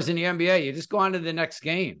cares in the NBA. You just go on to the next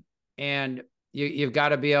game, and you've got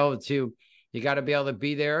to be able to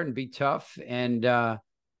be there and be tough. And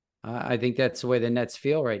I think that's the way the Nets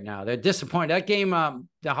feel right now. They're disappointed. That game,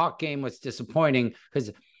 the Hawk game, was disappointing because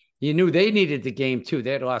you knew they needed the game too.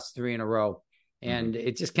 They had lost 3 in a row, and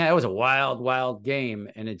it just it was a wild game,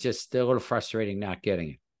 and it just a little frustrating not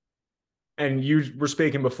getting it. And you were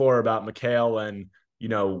speaking before about Mikal and,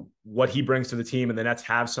 what he brings to the team, and the Nets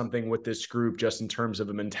have something with this group just in terms of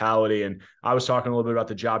a mentality. And I was talking a little bit about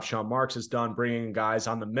the job Sean Marks has done, bringing guys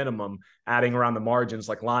on the minimum, adding around the margins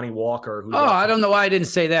like Lonnie Walker. I don't know why I didn't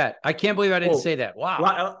say that. I can't believe I didn't say that.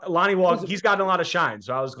 Wow. Lonnie Walker, he's gotten a lot of shine.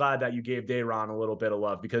 So I was glad that you gave Day'Ron a little bit of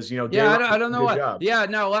love because, I don't know what. Job. Yeah,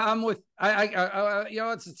 no, I'm with,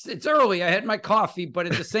 it's early. I had my coffee, but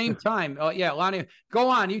at the same time, Lonnie, go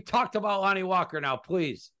on. You talked about Lonnie Walker now,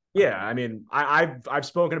 please. Yeah, I mean, I've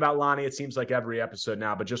spoken about Lonnie, it seems like every episode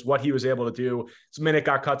now, but just what he was able to do. His minute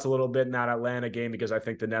got cuts a little bit in that Atlanta game because I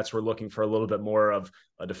think the Nets were looking for a little bit more of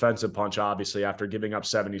a defensive punch, obviously, after giving up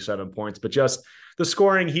 77 points. But just the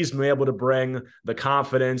scoring he's been able to bring, the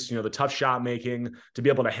confidence, the tough shot making, to be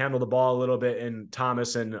able to handle the ball a little bit in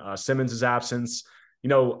Thomas and Simmons' absence.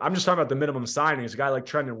 I'm just talking about the minimum signings. A guy like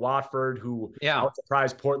Trendon Watford, who I was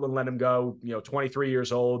surprised Portland let him go, 23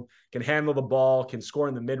 years old, can handle the ball, can score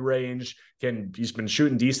in the mid-range, he's been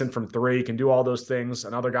shooting decent from three, can do all those things.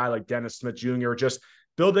 Another guy like Dennis Smith Jr., just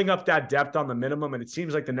building up that depth on the minimum. And it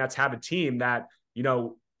seems like the Nets have a team that,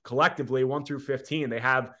 collectively 1 through 15, they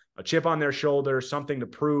have a chip on their shoulder, something to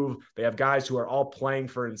prove. They have guys who are all playing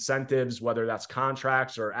for incentives, whether that's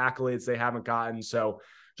contracts or accolades they haven't gotten. So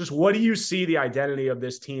just what do you see the identity of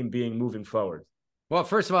this team being moving forward? Well,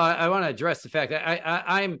 first of all, I want to address the fact that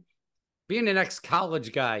I'm being an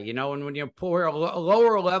ex-college guy, and when you pull a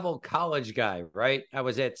lower level college guy, right? I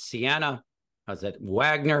was at Siena, I was at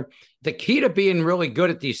Wagner. The key to being really good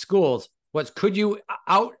at these schools was, could you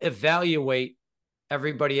out-evaluate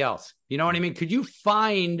everybody else? You know what I mean? Could you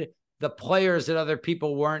find the players that other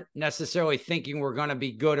people weren't necessarily thinking were going to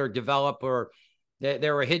be good or develop, or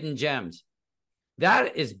there were hidden gems?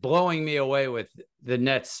 That is blowing me away with the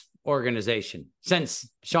Nets organization since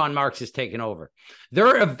Sean Marks has taken over.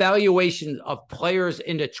 Their evaluation of players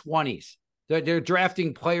in the 20s, they're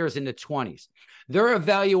drafting players in the 20s. Their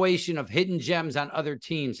evaluation of hidden gems on other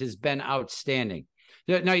teams has been outstanding.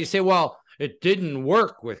 Now you say, well, it didn't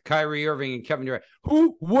work with Kyrie Irving and Kevin Durant.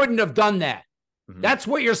 Who wouldn't have done that? Mm-hmm. That's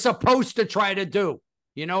what you're supposed to try to do.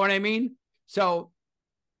 You know what I mean? So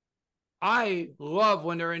I love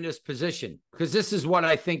when they're in this position, because this is what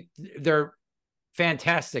I think they're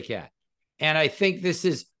fantastic at. And I think this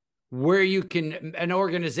is where an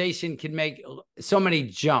organization can make so many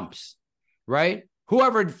jumps, right?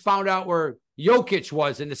 Whoever found out where Jokic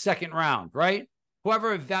was in the second round, right?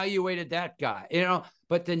 Whoever evaluated that guy,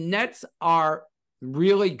 but the Nets are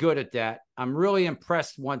really good at that. I'm really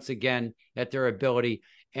impressed once again at their ability.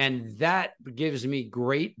 And that gives me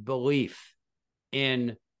great belief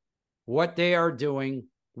in what they are doing,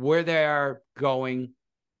 where they are going.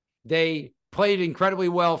 They played incredibly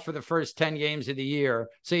well for the first 10 games of the year.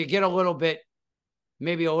 So you get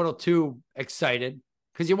maybe a little too excited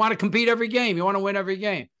because you want to compete every game. You want to win every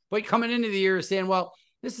game. But coming into the year saying, well,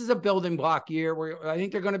 this is a building block year where I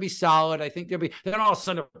think they're going to be solid. I think then all of a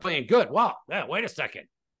sudden they're playing good. Wow, yeah, wait a second.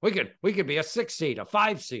 We could be a 6 seed, a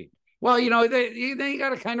 5 seed. Well, then you got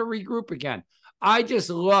to kind of regroup again. I just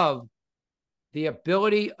love the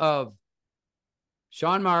ability of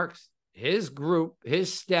Sean Marks, his group,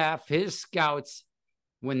 his staff, his scouts,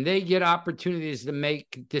 when they get opportunities to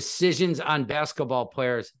make decisions on basketball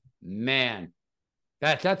players, man,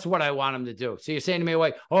 that's what I want them to do. So you're saying to me,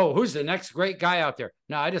 like, oh, who's the next great guy out there?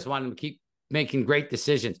 No, I just want them to keep making great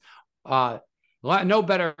decisions. No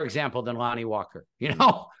better example than Lonnie Walker.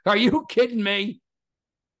 Are you kidding me?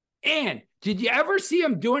 And did you ever see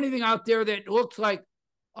him do anything out there that looks like,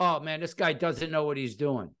 oh, man, this guy doesn't know what he's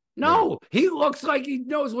doing? No, he looks like he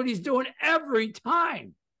knows what he's doing every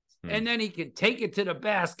time. And then he can take it to the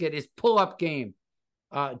basket, his pull-up game,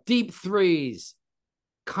 deep threes,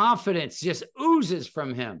 confidence just oozes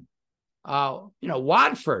from him.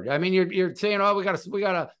 Watford. I mean, you're saying, oh, we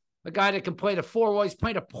got a guy that can play the four. Well, he's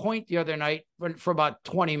played a point the other night for about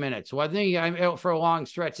 20 minutes. Well, I think for long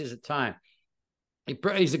stretches of time.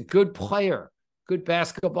 He's a good player, good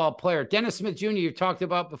basketball player. Dennis Smith Jr., you talked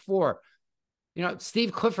about before.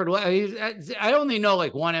 Steve Clifford, I only know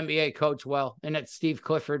like one NBA coach well, and that's Steve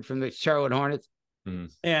Clifford from the Charlotte Hornets.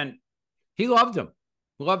 And he loved him.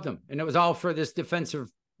 And it was all for this defensive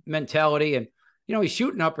mentality. And, he's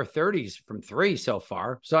shooting upper 30s from three so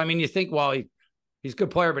far. So, I mean, you think, well, he's a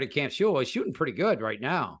good player, but he can't shoot. Well, he's shooting pretty good right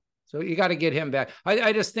now. So you got to get him back.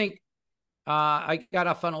 I just think I got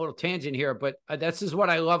off on a little tangent here, but this is what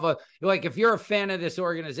I love. Like, if you're a fan of this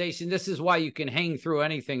organization, this is why you can hang through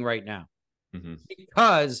anything right now.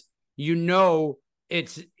 Because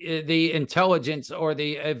it's the intelligence or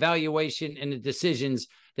the evaluation and the decisions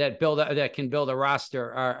that can build a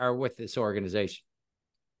roster are with this organization.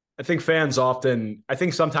 I think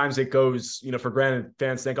sometimes it goes, for granted.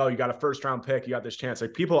 Fans think, oh, you got a first round pick, you got this chance.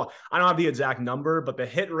 Like, people, I don't have the exact number, but the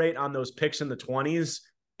hit rate on those picks in the 20s,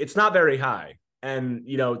 it's not very high. And,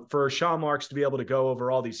 for Sean Marks to be able to go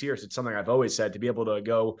over all these years, it's something I've always said, to be able to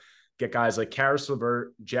go get guys like Karis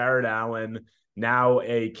LeVert, Jared Allen, now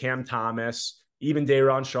a Cam Thomas, even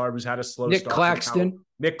Day'Ron Sharpe, who's had a slow Nick start. Claxton.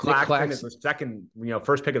 Nick Claxton is the second,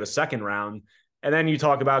 first pick of the second round. And then you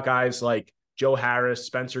talk about guys like Joe Harris,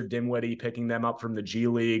 Spencer Dinwiddie, picking them up from the G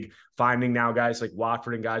League, finding now guys like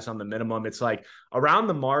Watford and guys on the minimum. It's like around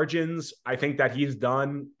the margins, I think that he's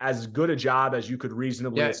done as good a job as you could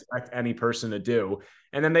reasonably expect any person to do.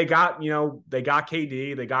 And then they got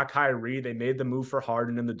KD, they got Kyrie, they made the move for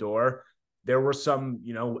Harden in the door. There were some,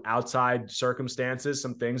 outside circumstances,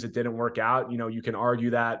 some things that didn't work out. You can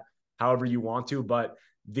argue that however you want to, but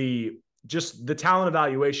the talent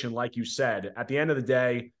evaluation, like you said, at the end of the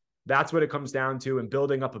day, that's what it comes down to, and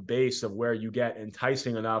building up a base of where you get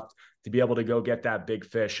enticing enough to be able to go get that big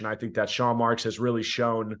fish. And I think that Sean Marks has really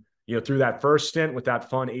shown, through that first stint with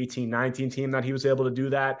that fun 18-19 team that he was able to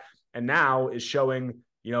do that. And now is showing,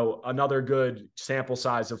 another good sample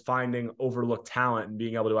size of finding overlooked talent and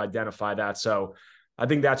being able to identify that. So I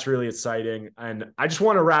think that's really exciting. And I just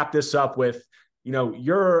want to wrap this up with,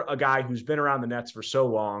 you're a guy who's been around the Nets for so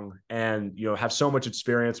long and, have so much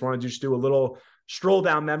experience. I want to just do a little stroll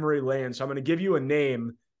down memory lane. So I'm going to give you a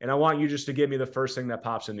name, and I want you just to give me the first thing that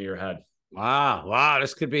pops into your head. Wow.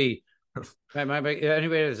 This could be, anybody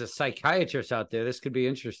there's a psychiatrist out there, this could be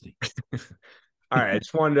interesting. All right. I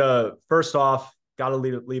just wanted to, first off, got to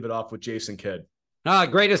leave it off with Jason Kidd.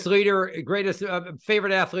 Greatest leader,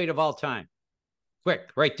 favorite athlete of all time.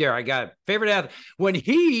 Quick, right there. I got favorite athlete. When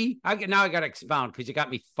I got to expound because you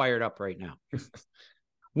got me fired up right now.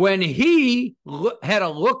 When he had a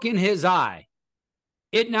look in his eye,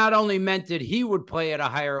 it not only meant that he would play at a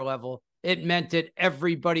higher level, it meant that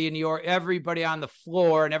everybody on the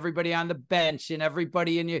floor and everybody on the bench and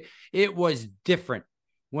everybody it was different.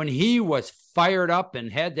 When he was fired up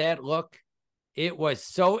and had that look, it was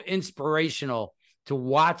so inspirational to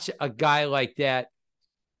watch a guy like that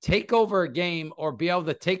take over a game or be able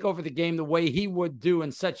to take over the game the way he would do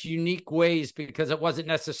in such unique ways, because it wasn't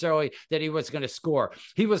necessarily that he was going to score.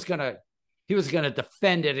 He was going to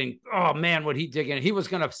defend it, and oh man, would he dig in? He was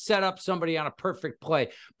going to set up somebody on a perfect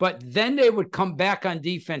play. But then they would come back on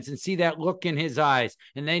defense and see that look in his eyes,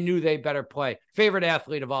 and they knew they better play. Favorite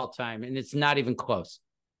athlete of all time, and it's not even close.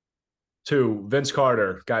 2, Vince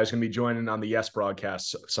Carter, guy's going to be joining on the Yes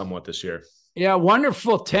broadcast somewhat this year. Yeah,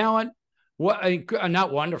 wonderful talent.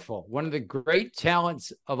 Not wonderful. One of the great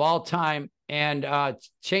talents of all time, and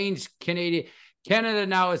changed Canada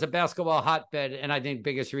now is a basketball hotbed, and I think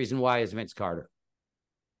biggest reason why is Vince Carter.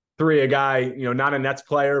 3, a guy, not a Nets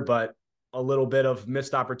player, but a little bit of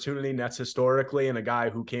missed opportunity Nets historically, and a guy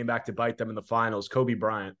who came back to bite them in the finals, Kobe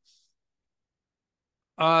Bryant.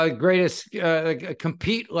 Greatest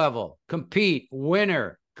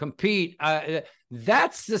winner.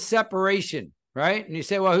 That's the separation, right? And you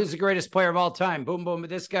say, well, who's the greatest player of all time? Boom, boom,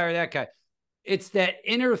 this guy or that guy. It's that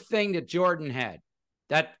inner thing that Jordan had,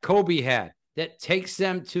 that Kobe had, that takes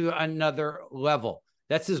them to another level.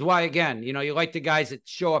 This is why, again, you like the guys that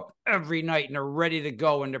show up every night and are ready to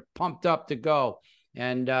go and they're pumped up to go.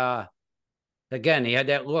 And again, he had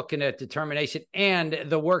that look and that determination and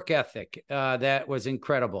the work ethic that was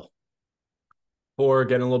incredible. 4,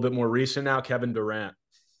 getting a little bit more recent now, Kevin Durant.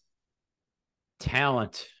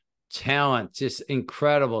 Talent, just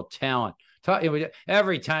incredible talent.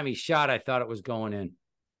 Every time he shot, I thought it was going in.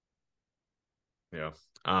 Yeah.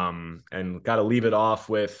 And got to leave it off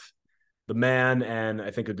with the man, and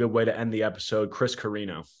I think a good way to end the episode, Chris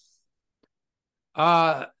Carino.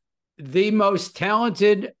 The most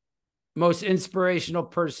talented, most inspirational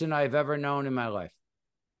person I've ever known in my life.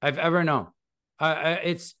 And I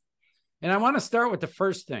want to start with the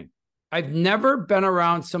first thing. I've never been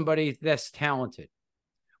around somebody that's talented.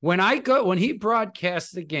 When he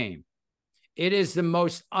broadcasts the game, it is the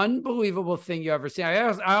most unbelievable thing you ever see. I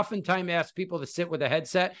oftentimes ask people to sit with a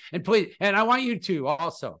headset, and please, and I want you to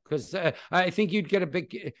also, because I think you'd get a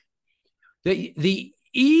big, the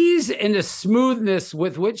ease and the smoothness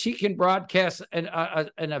with which he can broadcast an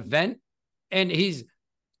event. And he's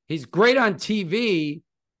great on TV,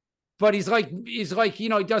 but he's like, he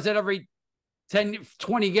does it every 10,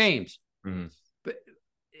 20 games. Mm-hmm. But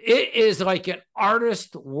it is like an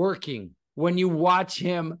artist working when you watch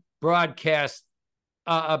him broadcast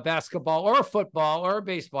a basketball or a football or a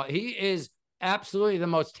baseball. He is absolutely the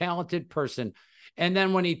most talented person. And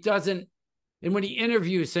then when he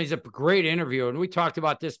interviews, so he's a great interviewer. And we talked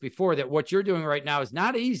about this before, that what you're doing right now is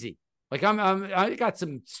not easy. Like I got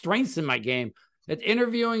some strengths in my game. That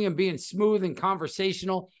interviewing and being smooth and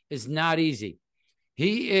conversational is not easy.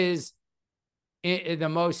 He is the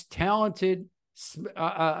most talented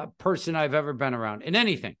person I've ever been around in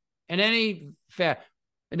anything, in any fact.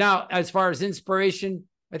 Now, as far as inspiration,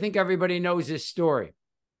 I think everybody knows his story.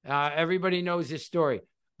 But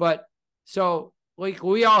so, like,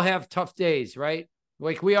 we all have tough days, right?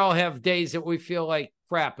 Like, we all have days that we feel like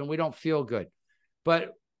crap and we don't feel good.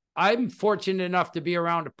 But I'm fortunate enough to be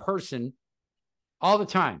around a person all the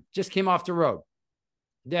time, just came off the road,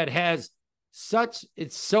 that has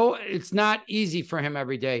it's not easy for him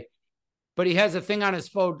every day, but he has a thing on his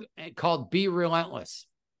phone called Be Relentless.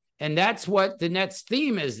 And that's what the Nets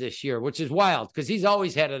theme is this year, which is wild because he's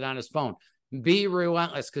always had it on his phone. Be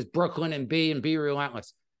relentless, because Brooklyn and Be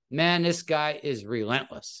relentless. Man, this guy is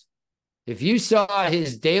relentless. If you saw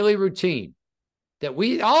his daily routine,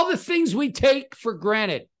 all the things we take for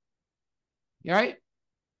granted, right?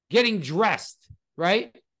 Getting dressed,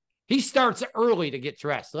 right? He starts early to get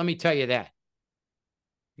dressed. Let me tell you that.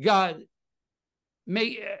 God,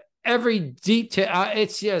 make every detail.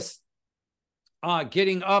 It's just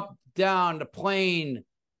getting up, down, the plane,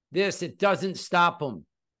 it doesn't stop him.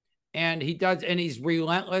 And he's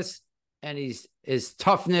relentless, and his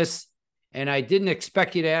toughness. And I didn't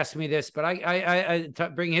expect you to ask me this, but I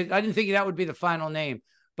didn't think that would be the final name,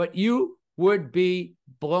 but you would be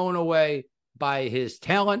blown away by his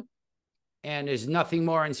talent. And there's nothing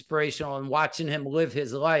more inspirational than watching him live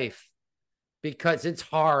his life, because it's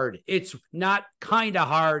hard. It's not kind of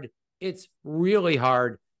hard. It's really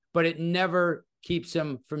hard, but it never keeps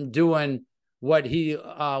him from doing what he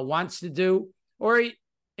wants to do.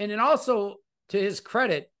 And then also, to his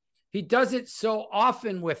credit, he does it so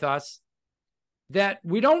often with us that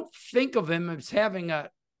we don't think of him as having a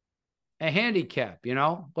handicap,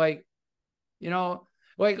 like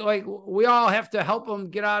we all have to help him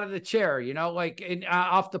get out of the chair,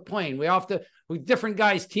 off the plane. Different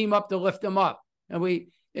guys team up to lift him up, and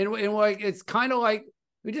it's kind of like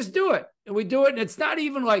we just do it, and we do it, and it's not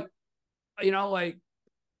even like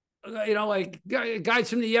guys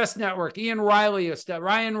from the Yes Network, Ian Riley,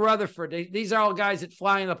 Ryan Rutherford. These are all guys that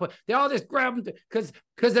fly in the plane. They all just grab them because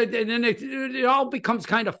then it all becomes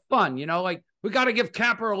kind of fun. We got to give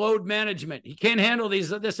Capper load management. He can't handle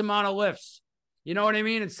this amount of lifts. You know what I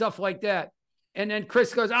mean? And stuff like that. And then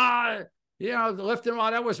Chris goes, lifting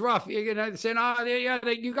all that was rough. Saying,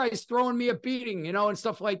 you guys throwing me a beating, and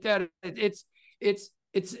stuff like that. It's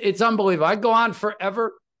unbelievable. I go on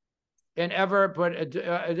forever and ever, but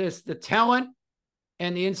it is the talent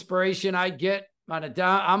and the inspiration I get.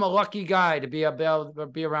 I'm a lucky guy to be able to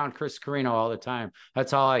be around Chris Carino all the time.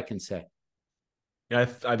 That's all I can say. Yeah,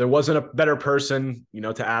 there wasn't a better person,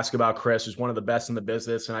 to ask about Chris, who's one of the best in the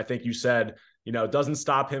business. And I think you said, it doesn't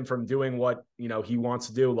stop him from doing what, he wants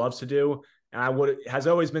to do, loves to do. And what has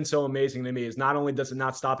always been so amazing to me is not only does it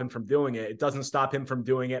not stop him from doing it, it doesn't stop him from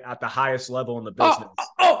doing it at the highest level in the business.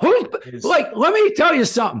 Let me tell you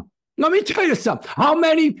something. How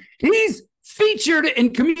many he's featured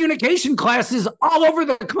in communication classes all over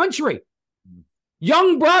the country.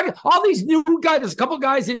 Young broad, all these new guys. There's a couple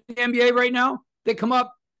guys in the NBA right now. They come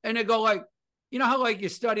up and they go like, how like you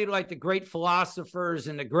studied like the great philosophers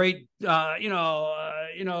and the great, I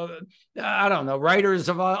don't know, writers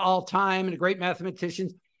of all time and the great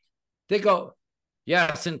mathematicians. They go,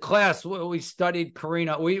 yes, in class we studied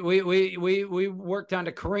Carino. We worked on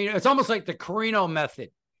the Carino. It's almost like the Carino method.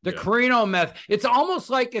 Carino method. It's almost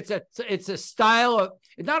like it's a style.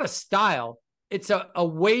 It's not a style. It's a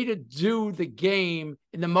way to do the game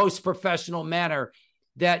in the most professional manner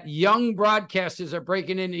that young broadcasters are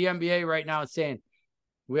breaking into the NBA right now and saying,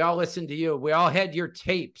 we all listened to you. We all had your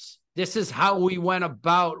tapes. This is how we went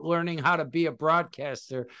about learning how to be a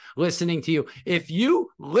broadcaster, listening to you. If you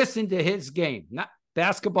listen to his game, not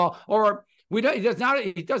basketball, or he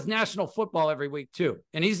does national football every week too.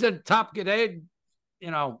 And he's the top today.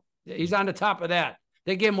 He's on the top of that.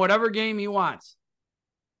 They give him whatever game he wants.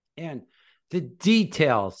 And the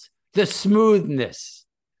details, the smoothness,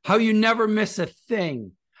 how you never miss a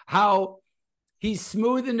thing, how he's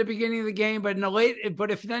smooth in the beginning of the game, but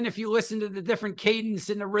if you listen to the different cadence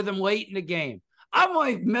and the rhythm late in the game, I'm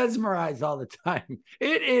like mesmerized all the time.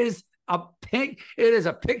 It is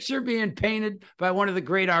a picture being painted by one of the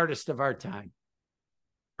great artists of our time.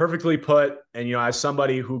 Perfectly put. And, as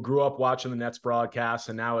somebody who grew up watching the Nets broadcast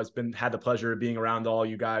and now has had the pleasure of being around all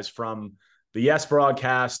you guys from the Yes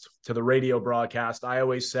broadcast to the radio broadcast, I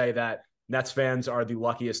always say that Nets fans are the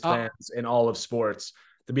luckiest fans in all of sports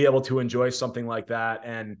to be able to enjoy something like that.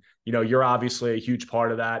 And, you're obviously a huge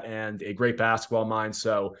part of that and a great basketball mind.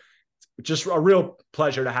 So just a real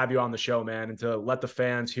pleasure to have you on the show, man, and to let the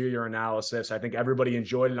fans hear your analysis. I think everybody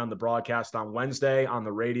enjoyed it on the broadcast on Wednesday, on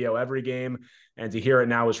the radio, every game, and to hear it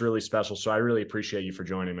now is really special. So I really appreciate you for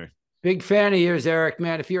joining me. Big fan of yours, Eric,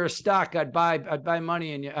 man. If you're a stock, I'd buy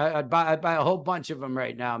money in you. I'd buy a whole bunch of them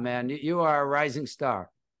right now, man. You are a rising star.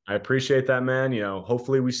 I appreciate that, man.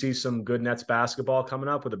 Hopefully we see some good Nets basketball coming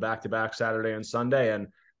up with a back-to-back Saturday and Sunday, and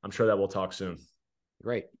I'm sure that we'll talk soon.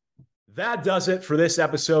 Great. That does it for this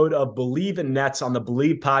episode of Believe in Nets on the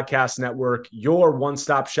Believe Podcast Network, your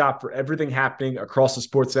one-stop shop for everything happening across the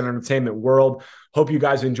sports and entertainment world. Hope you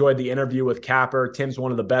guys enjoyed the interview with Capper. Tim's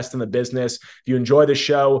one of the best in the business. If you enjoy the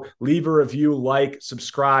show, leave a review, like,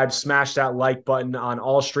 subscribe, smash that like button on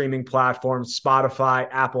all streaming platforms, Spotify,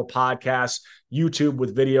 Apple Podcasts, YouTube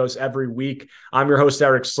with videos every week. I'm your host,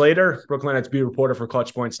 Eric Slater, Brooklyn Nets beat reporter for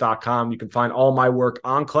ClutchPoints.com. You can find all my work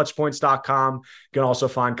on ClutchPoints.com. You can also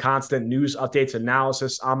find constant news, updates,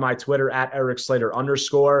 analysis on my Twitter at Eric Slater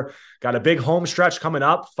 _. Got a big home stretch coming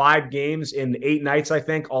up, 5 games in 8 nights, I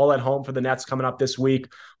think, all at home for the Nets coming up this week.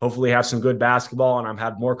 Hopefully have some good basketball, and I've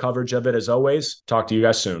had more coverage of it as always. Talk to you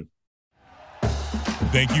guys soon.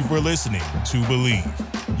 Thank you for listening to Believe.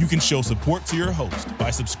 You can show support to your host by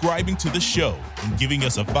subscribing to the show and giving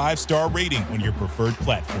us a 5-star rating on your preferred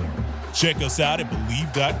platform. Check us out at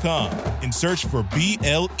Believe.com and search for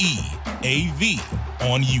BLEAV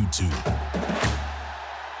on YouTube.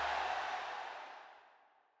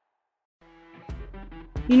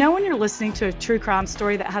 You know when you're listening to a true crime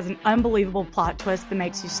story that has an unbelievable plot twist that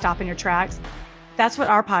makes you stop in your tracks? That's what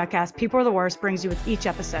our podcast, People Are the Worst, brings you with each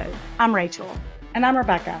episode. I'm Rachel. And I'm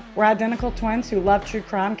Rebecca. We're identical twins who love true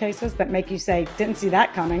crime cases that make you say, didn't see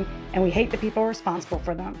that coming, and we hate the people responsible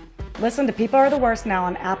for them. Listen to People Are the Worst now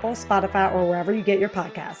on Apple, Spotify, or wherever you get your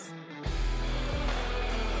podcasts.